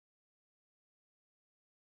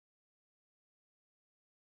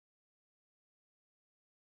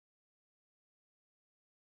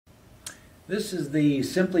This is the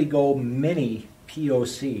SimplyGo Mini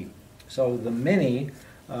POC. So the Mini,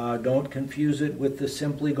 don't confuse it with the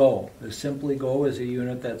SimplyGo. The SimplyGo is a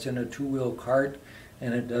unit that's in a two-wheel cart,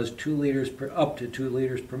 and it does up to 2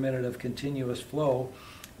 liters per minute of continuous flow.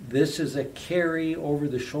 This is a carry over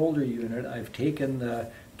the shoulder unit. I've taken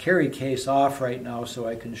the carry case off right now so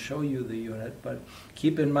I can show you the unit, but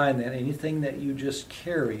keep in mind that anything that you just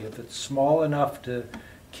carry, if it's small enough to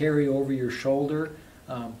carry over your shoulder,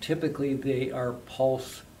 typically they are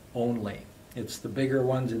pulse only. It's the bigger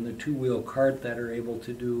ones in the two-wheel cart that are able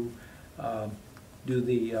to do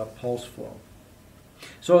the pulse flow.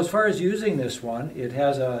 So as far as using this one, it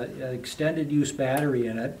has an extended use battery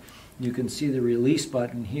in it. You can see the release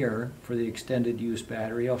button here for the extended use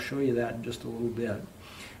battery. I'll show you that in just a little bit.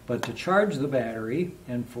 But to charge the battery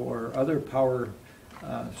and for other power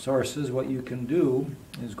sources, what you can do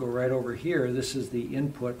is go right over here. This is the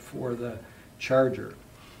input for the charger.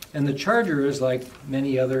 And the charger is like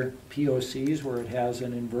many other POCs where it has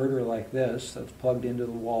an inverter like this that's plugged into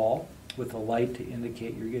the wall with a light to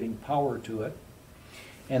indicate you're getting power to it.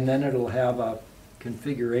 And then it'll have a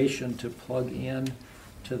configuration to plug in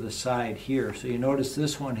to the side here. So you notice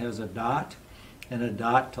this one has a dot and a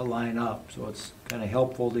dot to line up. So it's kind of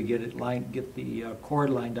helpful to get the cord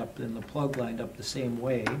lined up and the plug lined up the same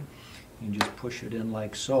way. You can just push it in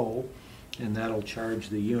like so, and that'll charge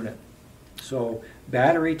the unit. So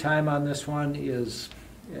battery time on this one is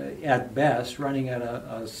at best running at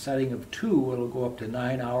a setting of 2. It'll go up to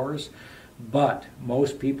 9 hours. But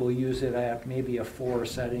most people use it at maybe a 4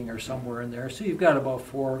 setting or somewhere in there. So you've got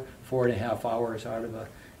about 4.5 hours out of a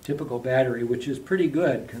typical battery, which is pretty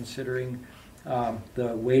good considering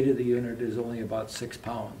the weight of the unit is only about 6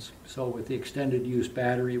 pounds. So with the extended use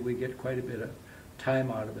battery, we get quite a bit of time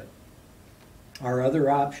out of it. Our other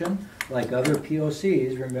option, like other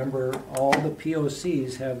POCs, remember all the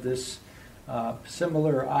POCs have this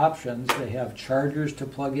similar options. They have chargers to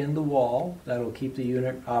plug in the wall. That'll keep the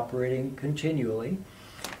unit operating continually.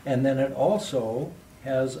 And then it also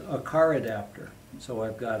has a car adapter. So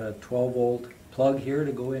I've got a 12-volt plug here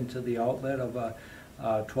to go into the outlet of a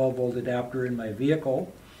 12-volt adapter in my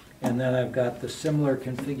vehicle. And then I've got the similar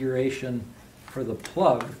configuration for the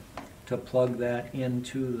plug to plug that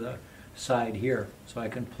into the side here. So I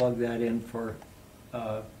can plug that in for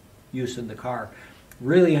use in the car.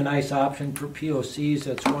 Really a nice option for POCs.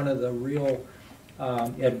 That's one of the real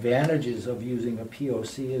advantages of using a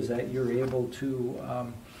POC is that you're able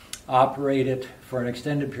to operate it for an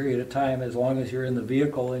extended period of time. As long as you're in the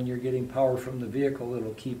vehicle and you're getting power from the vehicle,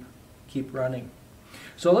 it'll keep running.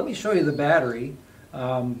 So let me show you the battery.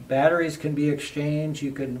 Batteries can be exchanged.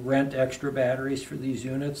 You can rent extra batteries for these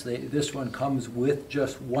units. This one comes with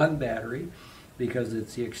just one battery because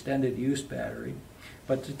it's the extended use battery.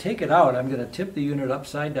 But to take it out, I'm going to tip the unit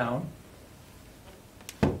upside down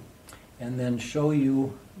and then show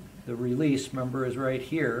you the release. Remember, is right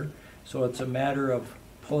here. So it's a matter of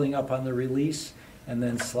pulling up on the release and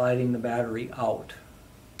then sliding the battery out.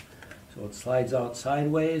 So it slides out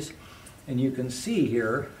sideways, and you can see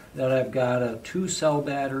here that I've got a 2-cell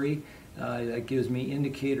battery that gives me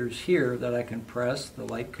indicators here that I can press. The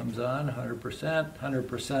light comes on, 100%,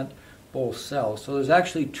 100%. Both cells. So there's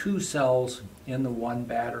actually 2 cells in the one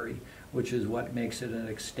battery, which is what makes it an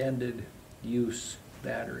extended use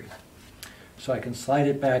battery. So I can slide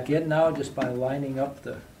it back in now just by lining up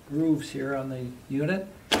the grooves here on the unit,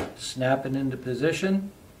 snap it into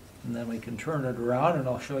position, and then we can turn it around and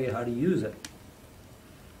I'll show you how to use it.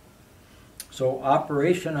 So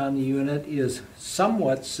operation on the unit is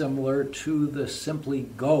somewhat similar to the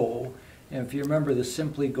SimplyGo. And if you remember the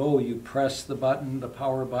SimplyGo, you press the button, the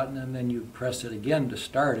power button, and then you press it again to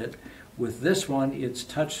start it. With this one, it's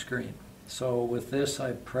touchscreen. So with this,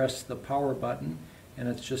 I press the power button, and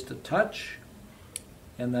it's just a touch.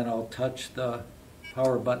 And then I'll touch the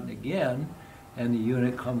power button again, and the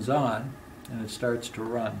unit comes on, and it starts to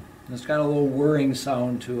run. And it's got a little whirring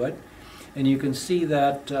sound to it. And you can see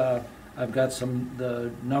that I've got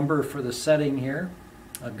the number for the setting here.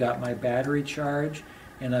 I've got my battery charge.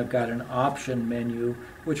 And I've got an option menu,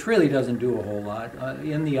 which really doesn't do a whole lot.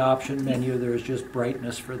 In the option menu, there's just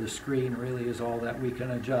brightness for the screen, really is all that we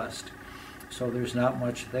can adjust. So there's not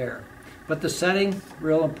much there. But the setting,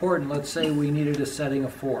 real important. Let's say we needed a setting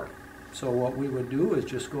of 4. So what we would do is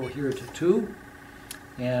just go here to 2,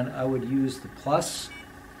 and I would use the plus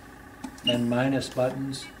and minus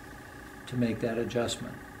buttons to make that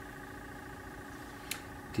adjustment.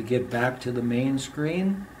 To get back to the main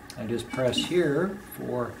screen, I just press here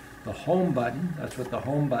for the home button. That's what the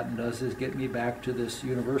home button does, is get me back to this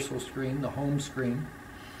universal screen, the home screen.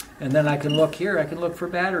 And then I can look here, I can look for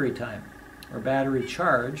battery time or battery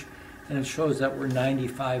charge. and it shows that we're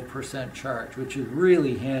 95% charged, which is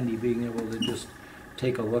really handy being able to just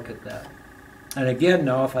take a look at that. And again,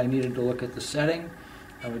 now if I needed to look at the setting,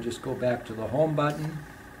 I would just go back to the home button,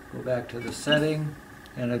 go back to the setting,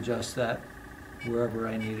 and adjust that wherever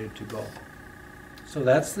I needed to go. So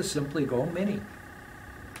that's the SimplyGo Mini.